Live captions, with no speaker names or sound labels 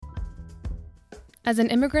As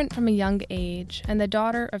an immigrant from a young age and the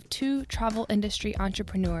daughter of two travel industry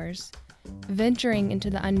entrepreneurs, venturing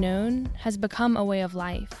into the unknown has become a way of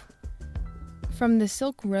life. From the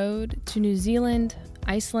Silk Road to New Zealand,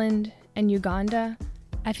 Iceland, and Uganda,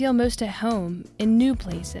 I feel most at home in new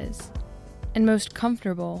places, and most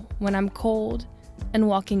comfortable when I'm cold and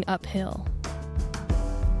walking uphill.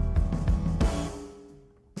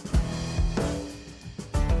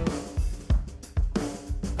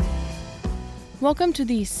 Welcome to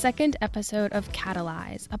the second episode of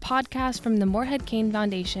Catalyze, a podcast from the Morehead Cain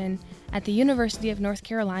Foundation at the University of North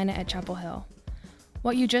Carolina at Chapel Hill.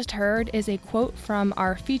 What you just heard is a quote from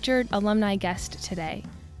our featured alumni guest today.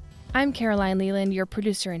 I'm Caroline Leland, your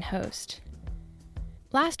producer and host.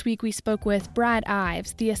 Last week we spoke with Brad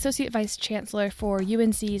Ives, the Associate Vice Chancellor for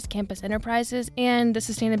UNC's Campus Enterprises and the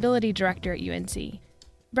Sustainability Director at UNC.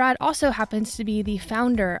 Brad also happens to be the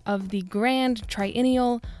founder of the grand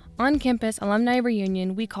triennial on-campus alumni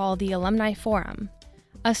reunion we call the Alumni Forum,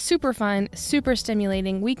 a super fun, super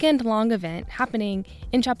stimulating weekend-long event happening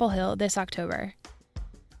in Chapel Hill this October.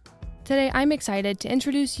 Today, I'm excited to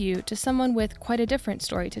introduce you to someone with quite a different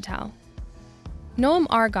story to tell. Noam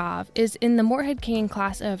Argov is in the Morehead Cain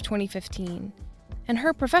class of 2015, and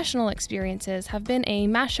her professional experiences have been a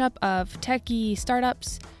mashup of techie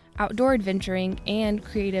startups, outdoor adventuring, and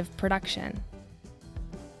creative production.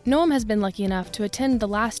 Noam has been lucky enough to attend the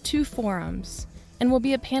last two forums and will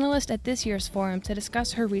be a panelist at this year's forum to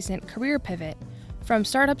discuss her recent career pivot from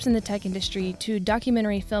startups in the tech industry to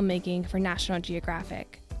documentary filmmaking for National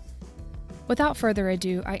Geographic. Without further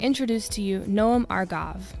ado, I introduce to you Noam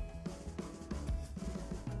Argov.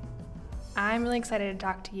 I'm really excited to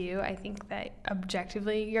talk to you. I think that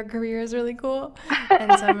objectively your career is really cool.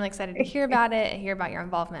 And so I'm really excited to hear about it and hear about your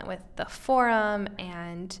involvement with the forum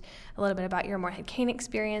and a little bit about your Morehead Cain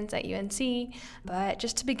experience at UNC. But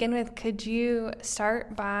just to begin with, could you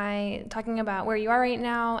start by talking about where you are right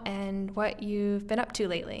now and what you've been up to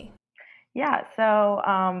lately? Yeah, so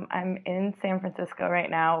I'm in San Francisco right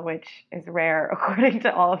now, which is rare according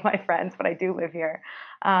to all of my friends, but I do live here.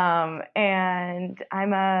 And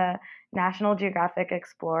I'm a National Geographic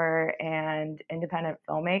explorer and independent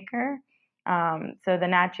filmmaker. So the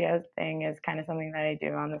Nat Geo thing is kind of something that I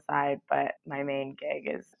do on the side, but my main gig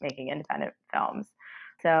is making independent films.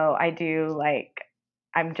 So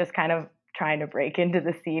I'm just kind of trying to break into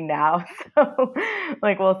the scene now. So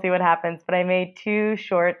we'll see what happens. But I made two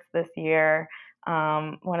shorts this year.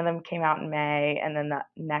 One of them came out in May, and then the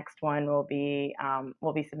next one will be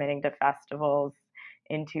we'll be submitting to festivals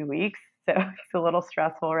in 2 weeks. So it's a little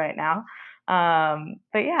stressful right now.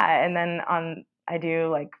 But yeah, and then I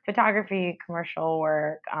do photography, commercial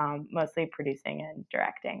work, mostly producing and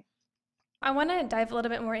directing. I want to dive a little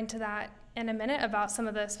bit more into that in a minute about some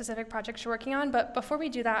of the specific projects you're working on. But before we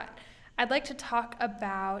do that, I'd like to talk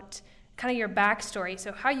about kind of your backstory.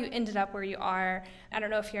 So how you ended up where you are. I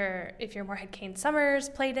don't know if your Morehead Cain summers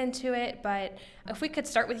played into it, but if we could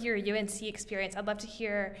start with your UNC experience, I'd love to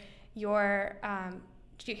hear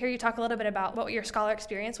you talk a little bit about what your scholar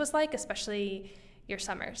experience was like, especially your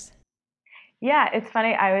summers. Yeah, it's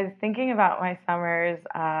funny. I was thinking about my summers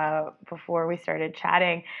before we started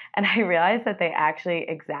chatting, and I realized that they actually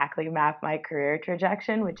exactly map my career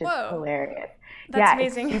trajectory, which is hilarious. That's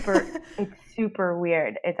amazing. It's super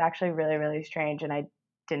weird. It's actually really, really strange, and I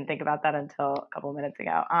didn't think about that until a couple minutes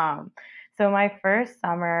ago. So my first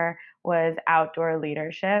summer was outdoor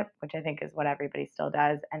leadership, which I think is what everybody still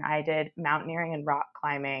does, and I did mountaineering and rock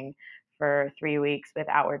climbing for 3 weeks with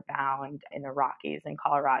Outward Bound in the Rockies in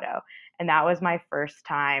Colorado. And that was my first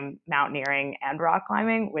time mountaineering and rock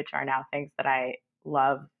climbing, which are now things that I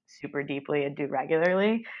love super deeply and do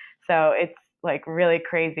regularly. So it's really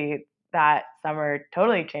crazy. That summer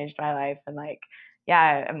totally changed my life. And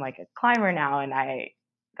I'm a climber now, and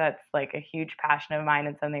that's a huge passion of mine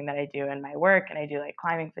and something that I do in my work. And I do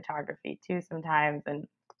climbing photography too sometimes. And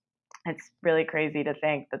it's really crazy to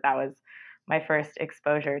think that was my first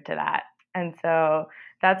exposure to that. And so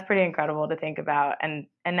that's pretty incredible to think about. And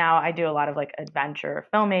now I do a lot of adventure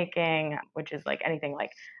filmmaking, which is anything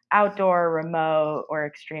outdoor, remote, or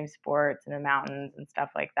extreme sports in the mountains and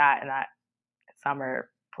stuff like that. And that summer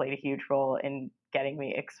played a huge role in getting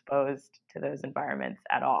me exposed to those environments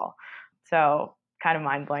at all. So kind of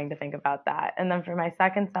mind-blowing to think about that. And then for my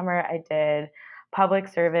second summer, I did public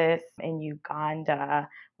service in Uganda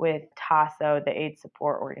with TASO, the AIDS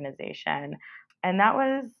support organization. And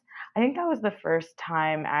I think that was the first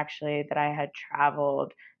time actually that I had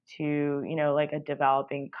traveled to, a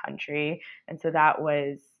developing country. And so that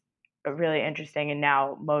was really interesting. And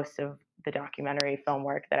now most of the documentary film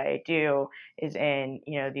work that I do is in,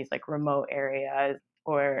 these remote areas.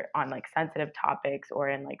 or on like sensitive topics or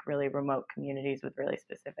in like really remote communities with really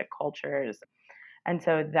specific cultures. And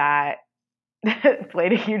so that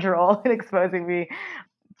played a huge role in exposing me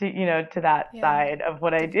to that Yeah, side of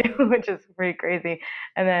what I do, definitely. which is pretty crazy.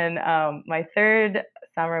 And then my third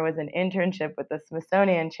summer was an internship with the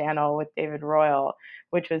Smithsonian Channel with David Royal,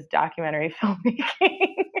 which was documentary filmmaking.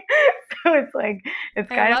 So it's like,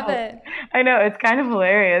 it's I kind love of, it. I know it's kind of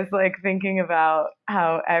hilarious, like thinking about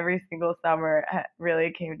how every single summer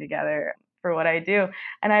really came together for what I do.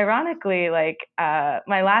 And ironically, like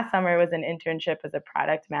my last summer was an internship as a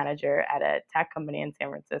product manager at a tech company in San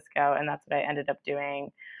Francisco, and that's what I ended up doing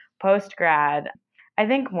post grad. I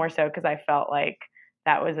think more so because I felt like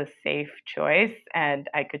that was a safe choice, and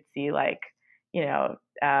I could see like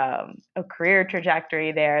a career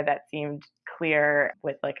trajectory there that seemed clear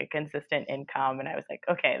with like a consistent income, and I was like,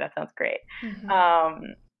 okay, that sounds great. Hmm. Um,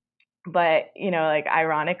 but like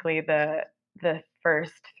ironically, the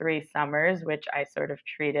first 3 summers, which I sort of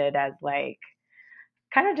treated as like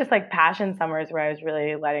kind of just like passion summers, where I was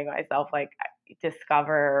really letting myself like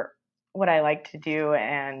discover what I like to do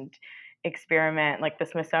and experiment. Like the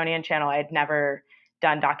Smithsonian Channel, I'd never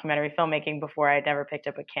done documentary filmmaking before. I'd never picked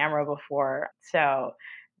up a camera before. So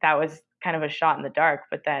that was kind of a shot in the dark,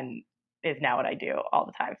 but then is now what I do all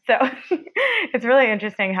the time. So it's really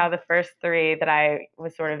interesting how the first 3 that I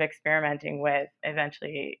was sort of experimenting with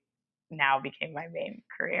eventually now became my main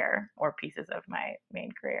career, or pieces of my main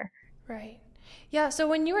career. Right. Yeah. So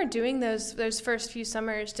when you were doing those first few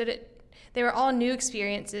summers, they were all new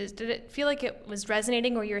experiences. Did it feel like it was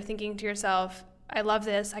resonating, or you were thinking to yourself, I love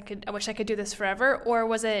this. I wish I could do this forever. Or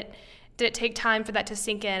did it take time for that to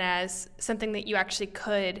sink in as something that you actually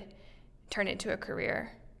could turn into a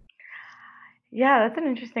career? Yeah, that's an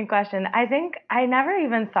interesting question. I think I never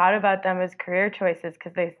even thought about them as career choices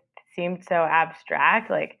because they seemed so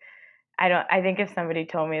abstract. Like, I think if somebody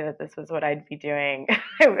told me that this was what I'd be doing,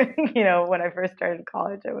 when I first started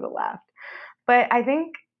college, I would have laughed. But I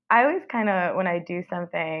think I always kind of, when I do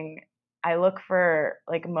something, I look for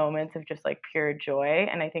like moments of just like pure joy.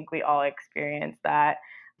 And I think we all experience that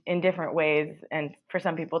in different ways. And for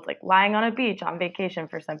some people, it's like lying on a beach on vacation.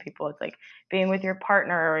 For some people, it's like being with your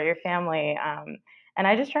partner or your family. And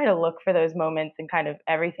I just try to look for those moments in kind of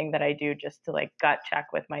everything that I do, just to like gut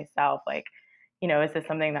check with myself, like, is this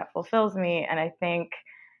something that fulfills me? And I think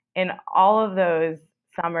in all of those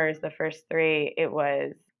summers, the first 3, it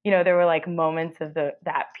was, there were like moments of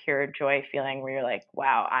that pure joy feeling where you're like,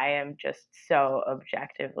 wow, I am just so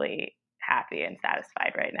objectively happy and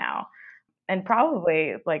satisfied right now. And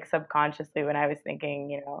probably like subconsciously, when I was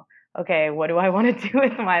thinking, okay, what do I want to do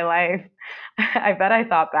with my life? I bet I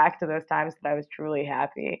thought back to those times that I was truly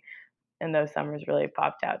happy, and those summers really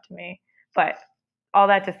popped out to me. But all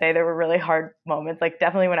that to say, there were really hard moments. Like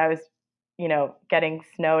definitely when I was, getting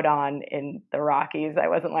snowed on in the Rockies, I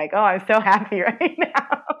wasn't like, oh, I'm so happy right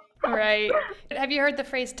now. Right. Have you heard the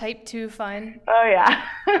phrase type 2 fun? Oh yeah,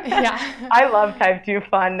 Yeah. I love type 2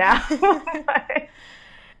 fun now.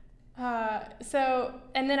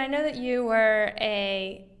 And then I know that you were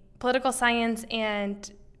a political science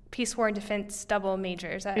and peace, war, and defense double major.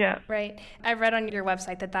 Is that Yeah, right? I read on your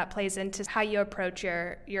website that plays into how you approach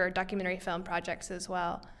your documentary film projects as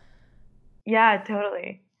well. yeah,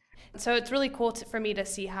 totally. So it's really cool for me to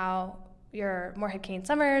see how your Morehead Kane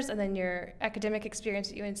summers and then your academic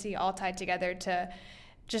experience at UNC all tied together to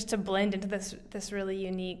blend into this really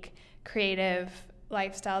unique creative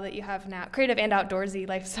lifestyle that you have now, creative and outdoorsy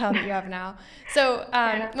lifestyle that you have now. So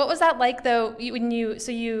Yeah. what was that like though, when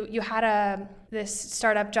you had this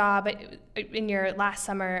startup job in your last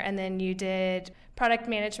summer, and then you did product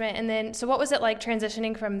management, and then so what was it like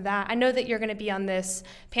transitioning from that? I know that you're going to be on this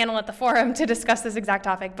panel at the forum to discuss this exact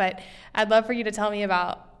topic, but I'd love for you to tell me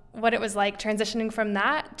about what it was like transitioning from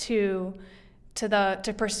that to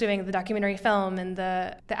pursuing the documentary film and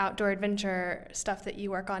the outdoor adventure stuff that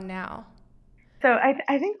you work on now. So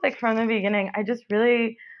I think like from the beginning, I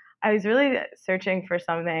was really searching for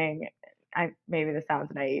something. Maybe this sounds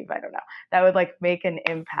naive, I don't know, that would like make an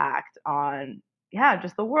impact on, yeah,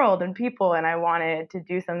 just the world and people. And I wanted to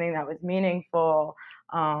do something that was meaningful,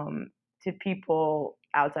 to people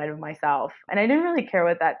outside of myself. And I didn't really care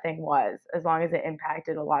what that thing was, as long as it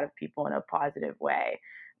impacted a lot of people in a positive way.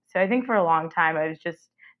 So I think for a long time,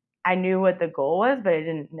 I knew what the goal was, but I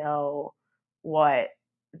didn't know what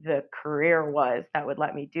the career was that would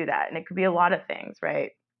let me do that. And it could be a lot of things,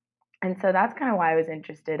 right? And so that's kind of why I was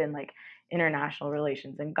interested in like international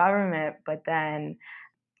relations and government. But then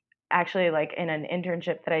actually, like in an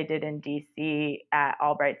internship that I did in DC at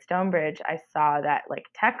Albright Stonebridge, I saw that like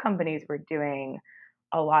tech companies were doing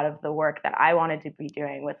a lot of the work that I wanted to be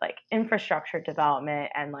doing with like infrastructure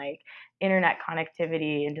development and like internet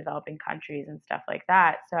connectivity in developing countries and stuff like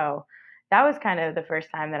that. So that was kind of the first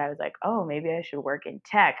time that I was like, oh, maybe I should work in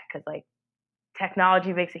tech, because like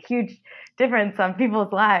technology makes a huge difference on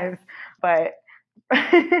people's lives. But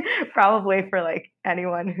probably for like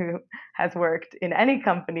anyone who has worked in any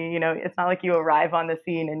company, it's not like you arrive on the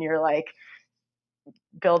scene and you're like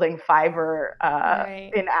building fiber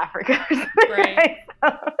Right. in Africa or something. Right.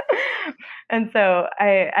 And so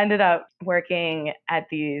I ended up working at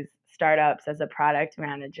these startups as a product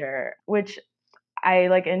manager, which I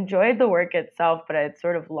like enjoyed the work itself, but I'd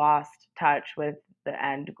sort of lost touch with the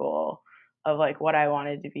end goal of like what I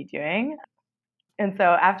wanted to be doing. And so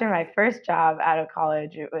after my first job out of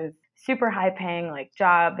college, it was super high paying like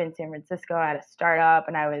job in San Francisco at a startup,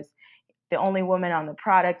 and I was the only woman on the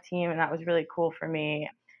product team, and that was really cool for me.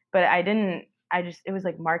 But it was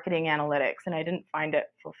like marketing analytics, and I didn't find it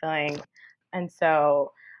fulfilling. And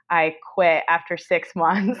so I quit after 6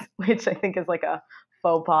 months, which I think is like a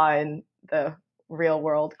faux pas in the real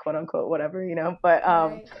world, quote unquote, whatever,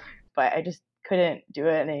 Right. but I just couldn't do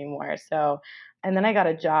it anymore. So, and then I got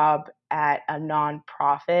a job at a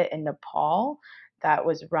nonprofit in Nepal that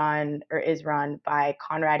was run or is run by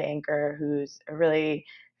Conrad Anker, who's a really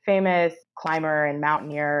famous climber and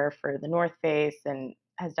mountaineer for the North Face and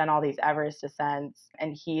has done all these Everest ascents.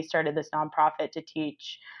 And he started this nonprofit to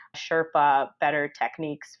teach Sherpa better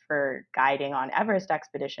techniques for guiding on Everest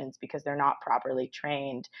expeditions, because they're not properly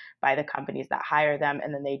trained by the companies that hire them,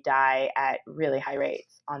 and then they die at really high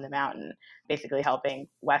rates on the mountain, basically helping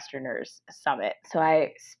Westerners summit. So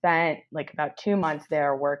I spent like about 2 months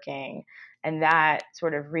there working, and that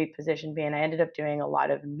sort of repositioned me, and I ended up doing a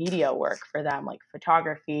lot of media work for them, like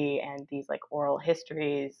photography and these like oral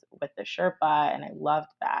histories with the Sherpa, and I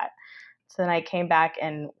loved that. So then I came back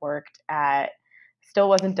and worked at, still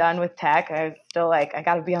wasn't done with tech. I was still like, I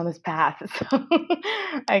got to be on this path. So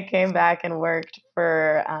I came back and worked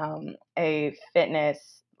for a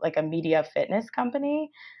fitness, like a media fitness company.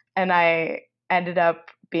 And I ended up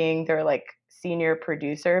being their like senior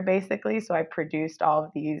producer, basically. So I produced all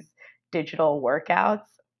of these digital workouts.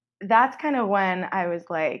 That's kind of when I was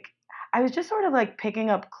like, I was just sort of like picking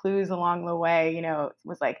up clues along the way. It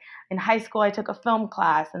was like in high school, I took a film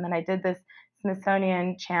class, and then I did this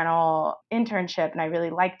Smithsonian Channel internship, and I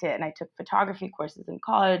really liked it. And I took photography courses in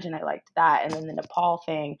college, and I liked that. And then the Nepal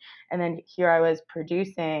thing. And then here I was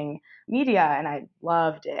producing media, and I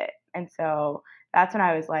loved it. And so that's when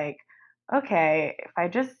I was like, okay, if I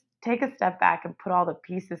just take a step back and put all the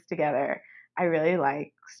pieces together, I really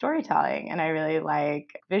like storytelling, and I really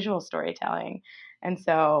like visual storytelling. And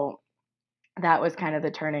so that was kind of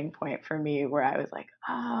the turning point for me, where I was like,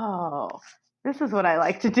 oh, this is what I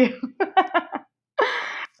like to do.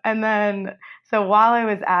 And then, so while I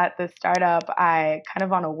was at the startup, I kind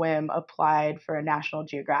of on a whim applied for a National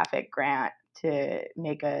Geographic grant to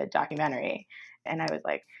make a documentary. And I was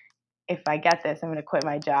like, if I get this, I'm going to quit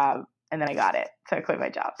my job. And then I got it. So I quit my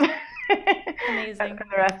job. Amazing. And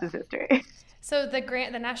the rest is history. So the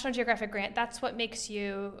grant, the National Geographic grant, that's what makes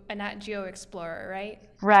you a Nat Geo explorer, right?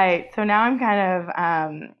 Right. So now I'm kind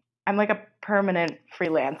of, I'm like a permanent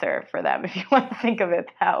freelancer for them, if you want to think of it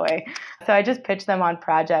that way. So I just pitch them on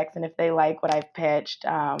projects, and if they like what I've pitched,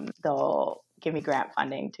 they'll give me grant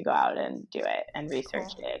funding to go out and do it and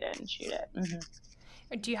research it and shoot it.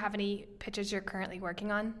 Mm-hmm. Do you have any pitches you're currently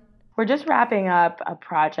working on? We're just wrapping up a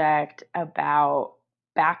project about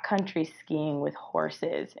backcountry skiing with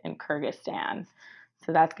horses in Kyrgyzstan.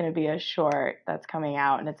 So that's going to be a short that's coming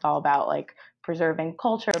out, and it's all about like preserving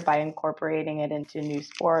culture by incorporating it into new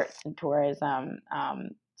sports and tourism.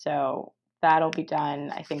 So that'll be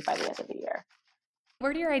done, I think, by the end of the year.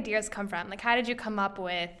 Where do your ideas come from? Like, how did you come up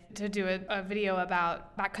with to do a video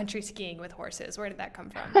about backcountry skiing with horses? Where did that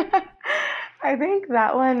come from? I think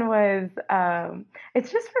that one was,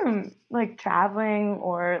 it's just from like traveling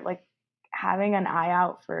or like having an eye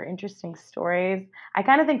out for interesting stories. I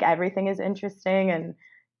kind of think everything is interesting, and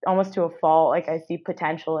almost to a fault. Like I see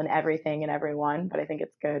potential in everything and everyone, but I think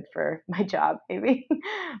it's good for my job maybe.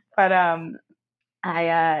 But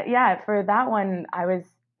yeah, for that one, I was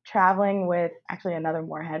traveling with actually another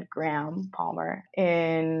Moorhead, Graham Palmer,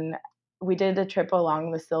 in we did a trip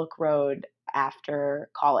along the Silk Road after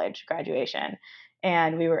college graduation.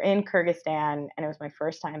 And we were in Kyrgyzstan, and it was my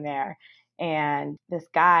first time there. And this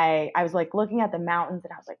guy, I was like looking at the mountains,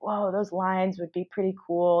 and I was like, whoa, those lines would be pretty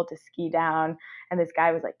cool to ski down. And this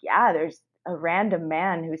guy was like, yeah, there's a random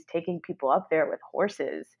man who's taking people up there with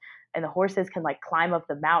horses, and the horses can like climb up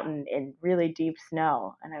the mountain in really deep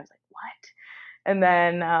snow. And I was like, what? And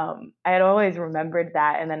then I had always remembered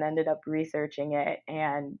that and then ended up researching it.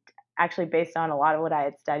 And actually, based on a lot of what I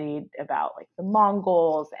had studied about like the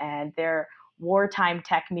Mongols and their wartime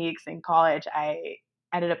techniques in college, I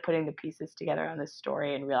ended up putting the pieces together on this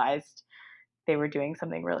story and realized they were doing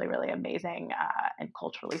something really, really amazing and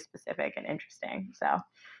culturally specific and interesting. So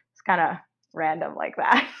it's kind of random like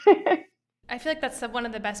that. I feel like that's one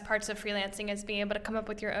of the best parts of freelancing is being able to come up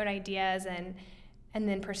with your own ideas and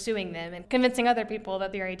then pursuing them and convincing other people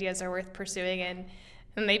that your ideas are worth pursuing and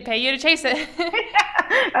they pay you to chase it.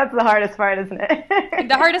 That's the hardest part, isn't it?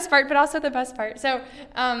 The hardest part, but also the best part. So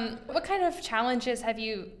what kind of challenges have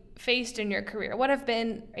you faced in your career? What have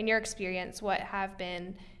been, in your experience, what have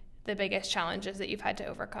been the biggest challenges that you've had to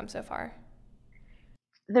overcome so far?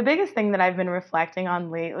 The biggest thing that I've been reflecting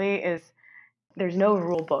on lately is there's no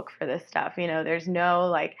rule book for this stuff. There's no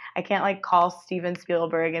like I can't like call Steven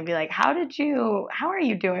Spielberg and be like, how are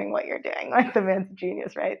you doing what you're doing? Like the man's a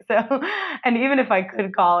genius, right? So and even if I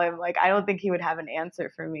could call him, like I don't think he would have an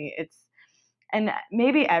answer for me. And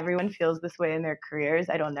maybe everyone feels this way in their careers.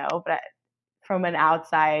 I don't know, but from an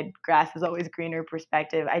outside grass is always greener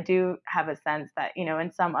perspective, I do have a sense that,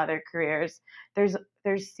 in some other careers,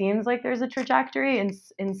 there seems like there's a trajectory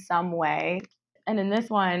in some way. And in this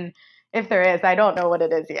one, if there is, I don't know what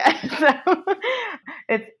it is yet. So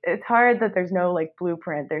it's hard that there's no like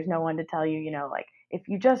blueprint. There's no one to tell you, like if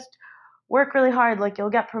you just work really hard, like you'll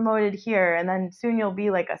get promoted here and then soon you'll be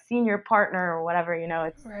like a senior partner or whatever,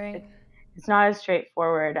 Right. it's not as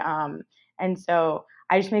straightforward. And so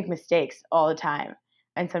I just make mistakes all the time.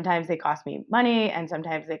 And sometimes they cost me money and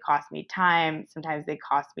sometimes they cost me time. Sometimes they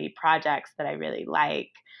cost me projects that I really like.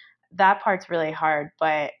 That part's really hard,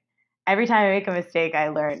 but every time I make a mistake, I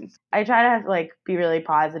learn. I try to like be really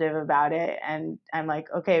positive about it. And I'm like,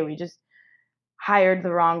 okay, we just hired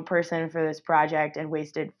the wrong person for this project and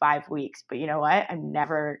wasted 5 weeks. But you know what? I'm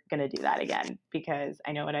never going to do that again because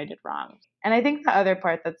I know what I did wrong. And I think the other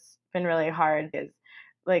part that's been really hard is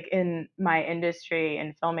like in my industry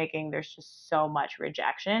in filmmaking, there's just so much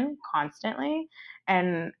rejection constantly.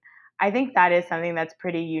 And I think that is something that's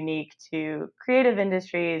pretty unique to creative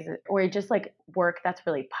industries or just like work that's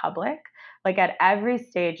really public. Like at every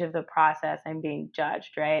stage of the process, I'm being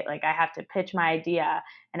judged, right? Like I have to pitch my idea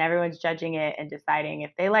and everyone's judging it and deciding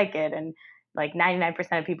if they like it. And like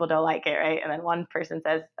 99% of people don't like it, right? And then one person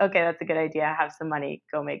says, okay, that's a good idea. Have some money,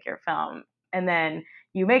 go make your film. And then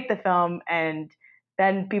you make the film and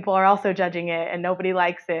then people are also judging it and nobody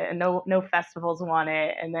likes it and no festivals want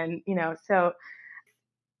it. And then, so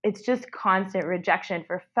it's just constant rejection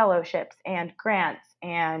for fellowships and grants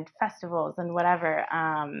and festivals and whatever.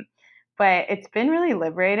 But it's been really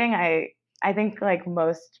liberating. I think like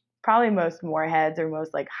probably most Moorheads or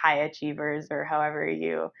most like high achievers or however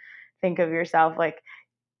you think of yourself, like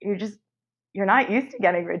you're not used to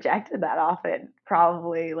getting rejected that often,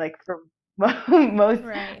 probably like for most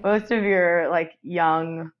Right. most of your like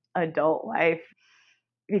young adult life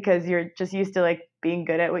because you're just used to like being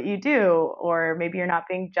good at what you do, or maybe you're not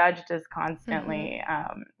being judged as constantly.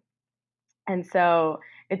 And so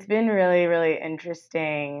it's been really, really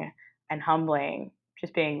interesting and humbling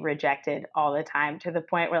just being rejected all the time to the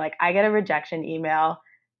point where like I get a rejection email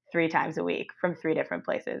 3 times a week from 3 different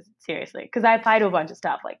places, seriously, because I apply to a bunch of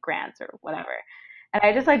stuff like grants or whatever. And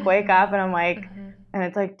I just like wake up and I'm like, and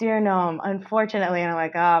it's like, dear Noam, unfortunately. And I'm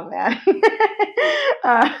like, oh man.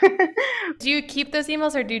 Do you keep those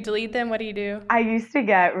emails or do you delete them? What do you do? I used to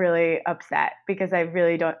get really upset because I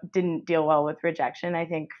really didn't deal well with rejection, I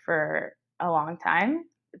think, for a long time.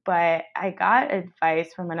 But I got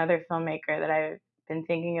advice from another filmmaker that I've been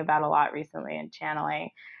thinking about a lot recently and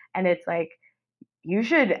channeling. And it's like, you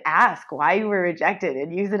should ask why you were rejected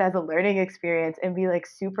and use it as a learning experience and be like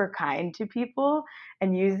super kind to people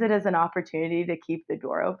and use it as an opportunity to keep the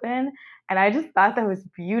door open. And I just thought that was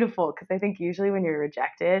beautiful because I think usually when you're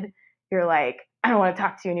rejected, you're like, I don't want to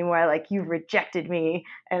talk to you anymore. Like you rejected me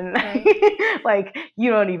and right. Like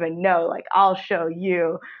you don't even know, like I'll show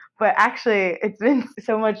you. But actually it's been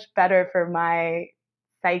so much better for my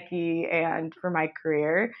psyche and for my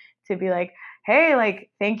career to be like, hey,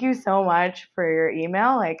 like, thank you so much for your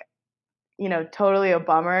email. Like, totally a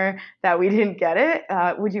bummer that we didn't get it.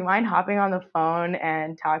 Would you mind hopping on the phone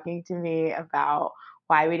and talking to me about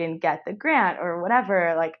why we didn't get the grant or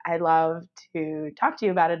whatever? Like, I'd love to talk to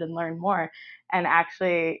you about it and learn more. And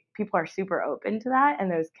actually, people are super open to that.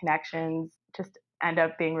 And those connections just end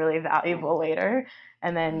up being really valuable later.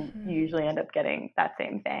 And then you usually end up getting that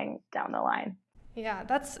same thing down the line. Yeah,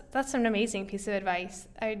 that's an amazing piece of advice.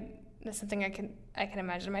 That's something I can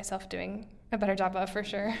imagine myself doing a better job of, for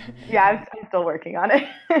sure. Yeah, I'm still working on it.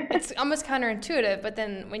 It's almost counterintuitive, but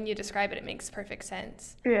then when you describe it, it makes perfect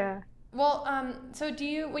sense. Yeah. Well, so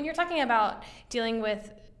when you're talking about dealing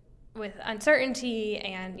with uncertainty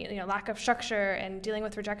and lack of structure and dealing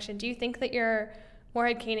with rejection, do you think that your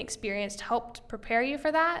Morehead Cain experience helped prepare you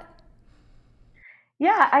for that?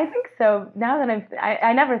 Yeah, I think so. Now that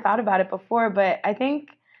I never thought about it before, but I think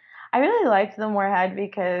I really liked the Morehead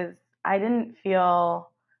because I didn't feel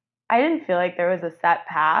I didn't feel like there was a set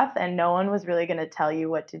path and no one was really going to tell you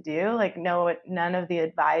what to do. Like no none of the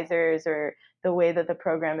advisors or the way that the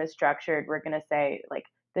program is structured were going to say like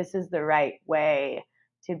this is the right way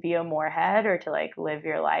to be a Morehead or to like live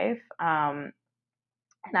your life. And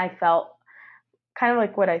I felt kind of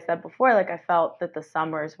like what I said before, like I felt that the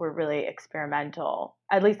summers were really experimental.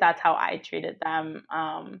 At least that's how I treated them.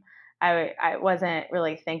 I wasn't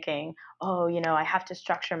really thinking, oh, I have to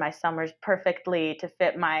structure my summers perfectly to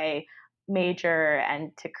fit my major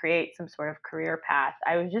and to create some sort of career path.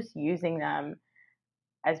 I was just using them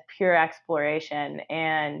as pure exploration.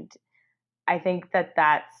 And I think that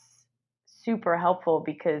that's super helpful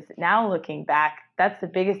because now looking back, that's the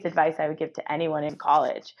biggest advice I would give to anyone in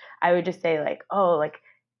college. I would just say like, oh, like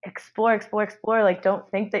explore, explore, explore. Like don't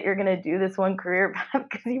think that you're going to do this one career path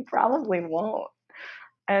because you probably won't.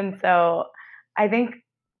 And so I think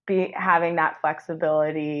having that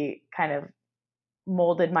flexibility kind of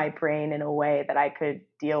molded my brain in a way that I could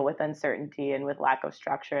deal with uncertainty and with lack of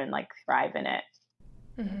structure and like thrive in it.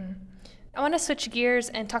 Mm-hmm. I want to switch gears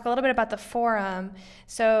and talk a little bit about the forum.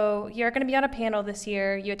 So you're going to be on a panel this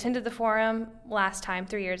year. You attended the forum last time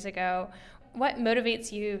 3 years ago. What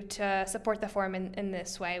motivates you to support the forum in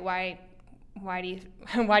this way? Why do you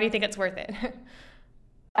think it's worth it?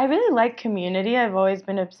 I really like community. I've always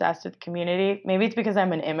been obsessed with community. Maybe it's because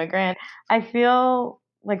I'm an immigrant. I feel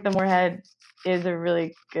like the Morehead is a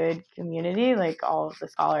really good community, like all of the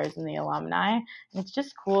scholars and the alumni. And it's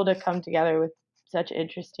just cool to come together with such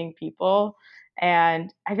interesting people.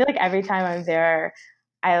 And I feel like every time I'm there,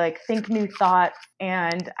 I like think new thoughts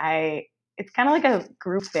and it's kind of like a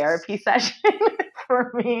group therapy session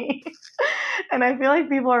for me. And I feel like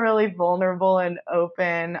people are really vulnerable and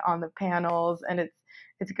open on the panels and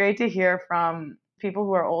it's great to hear from people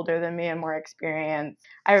who are older than me and more experienced.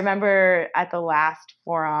 I remember at the last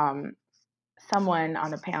forum, someone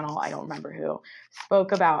on a panel, I don't remember who,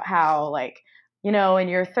 spoke about how like, in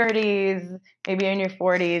your 30s, maybe in your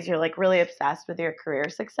 40s, you're like really obsessed with your career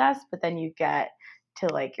success, but then you get to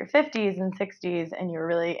like your 50s and 60s and you're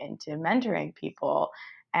really into mentoring people.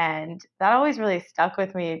 And that always really stuck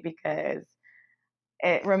with me because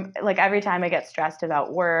like every time I get stressed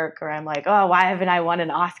about work or I'm like, oh, why haven't I won an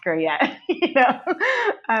Oscar yet?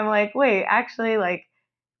 I'm like, wait, actually, like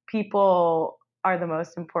people are the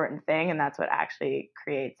most important thing, and that's what actually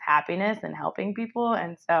creates happiness and helping people.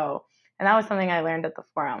 And that was something I learned at the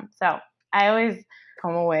forum. So I always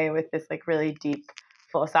come away with this like really deep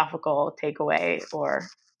philosophical takeaway or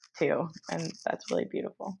two, and that's really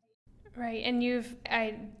beautiful. Right, and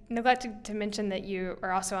I neglected to mention that you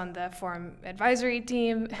are also on the forum advisory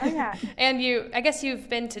team. Oh, yeah. And I guess you've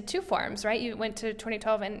been to 2 forums, right? You went to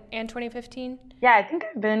 2012 and 2015? Yeah, I think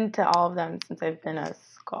I've been to all of them since I've been a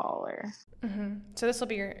scholar. Mm-hmm. So this will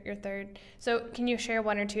be your third. So can you share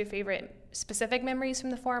 1 or 2 favorite specific memories from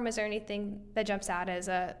the forum? Is there anything that jumps out as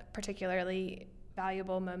a particularly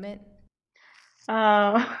valuable moment?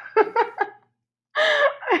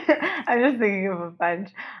 I'm just thinking of a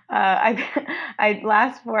bunch. I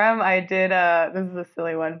last forum I did this is a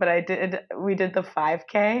silly one, but we did the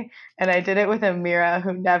 5K and I did it with Amira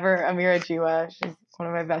Jiwa. She's one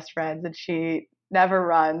of my best friends and she never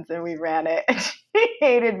runs and we ran it. And she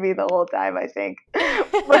hated me the whole time, I think.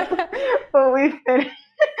 But we finished.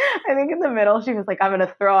 I think in the middle she was like, I'm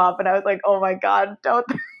gonna throw up, and I was like, oh my god, don't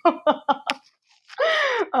throw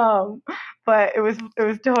up. But it was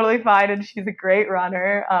totally fine, and she's a great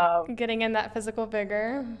runner. Getting in that physical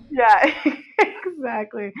vigor. Yeah,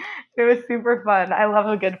 exactly. It was super fun. I love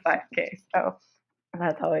a good 5K, so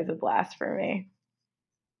that's always a blast for me.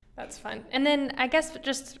 That's fun. And then I guess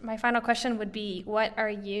just my final question would be, what are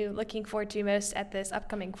you looking forward to most at this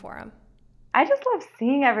upcoming forum? I just love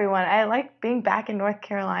seeing everyone. I like being back in North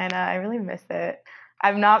Carolina. I really miss it.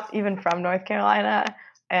 I'm not even from North Carolina,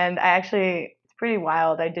 and it's pretty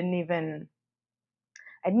wild. I didn't even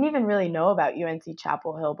really know about UNC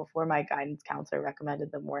Chapel Hill before my guidance counselor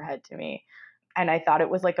recommended the Morehead to me. And I thought it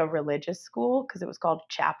was like a religious school because it was called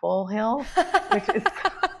Chapel Hill, which is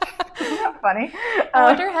funny. I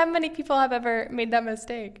wonder how many people have ever made that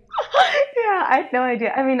mistake. Yeah, I had no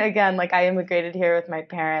idea. I mean, again, like I immigrated here with my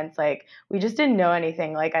parents. Like we just didn't know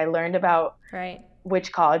anything. Like I learned about right.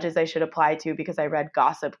 which colleges I should apply to because I read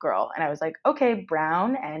Gossip Girl. And I was like, okay,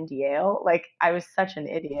 Brown and Yale. Like, I was such an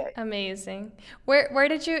idiot. Amazing. Where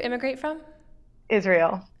did you immigrate from?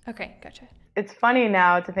 Israel. Okay, gotcha. It's funny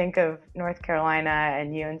now to think of North Carolina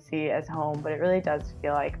and UNC as home, but it really does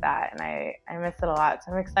feel like that. And I miss it a lot.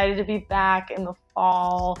 So I'm excited to be back in the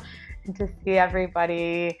fall and to see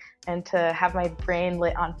everybody and to have my brain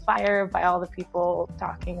lit on fire by all the people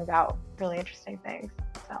talking about really interesting things.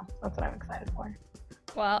 So that's what I'm excited for.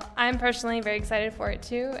 Well, I'm personally very excited for it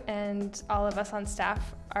too, and all of us on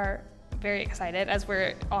staff are very excited as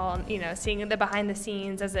we're all, seeing the behind the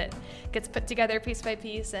scenes as it gets put together piece by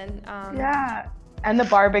piece. And yeah, and the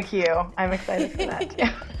barbecue. I'm excited for that too.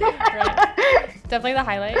 Right. Definitely the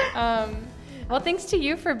highlight. Well, thanks to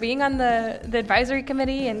you for being on the advisory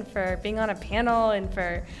committee and for being on a panel and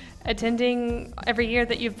for attending every year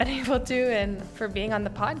that you've been able to and for being on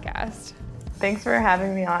the podcast. Thanks for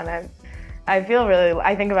having me on. I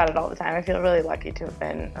think about it all the time. I feel really lucky to have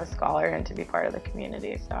been a scholar and to be part of the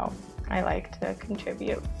community. So I like to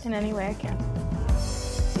contribute in any way I can.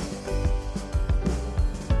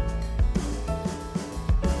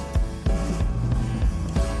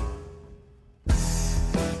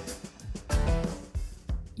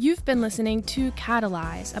 You've been listening to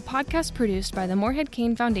Catalyze, a podcast produced by the Morehead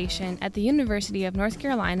Cain Foundation at the University of North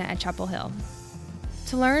Carolina at Chapel Hill.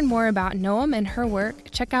 To learn more about Noam and her work,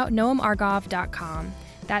 check out noamargov.com.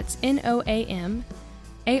 That's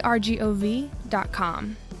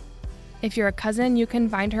NOAMARGOV.com. If you're a cousin, you can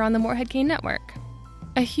find her on the Morehead Cain Network.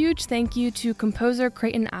 A huge thank you to composer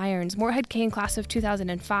Creighton Irons, Morehead Cain class of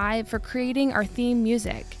 2005, for creating our theme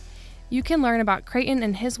music. You can learn about Creighton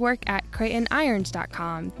and his work at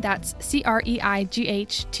CreightonIrons.com. That's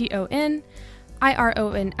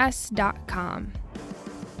CreightonIrons.com.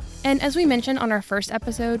 And as we mentioned on our first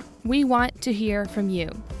episode, we want to hear from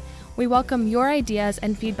you. We welcome your ideas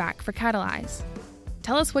and feedback for Catalyze.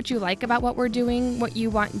 Tell us what you like about what we're doing, what you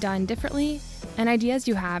want done differently, and ideas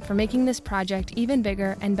you have for making this project even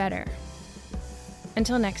bigger and better.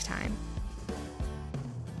 Until next time.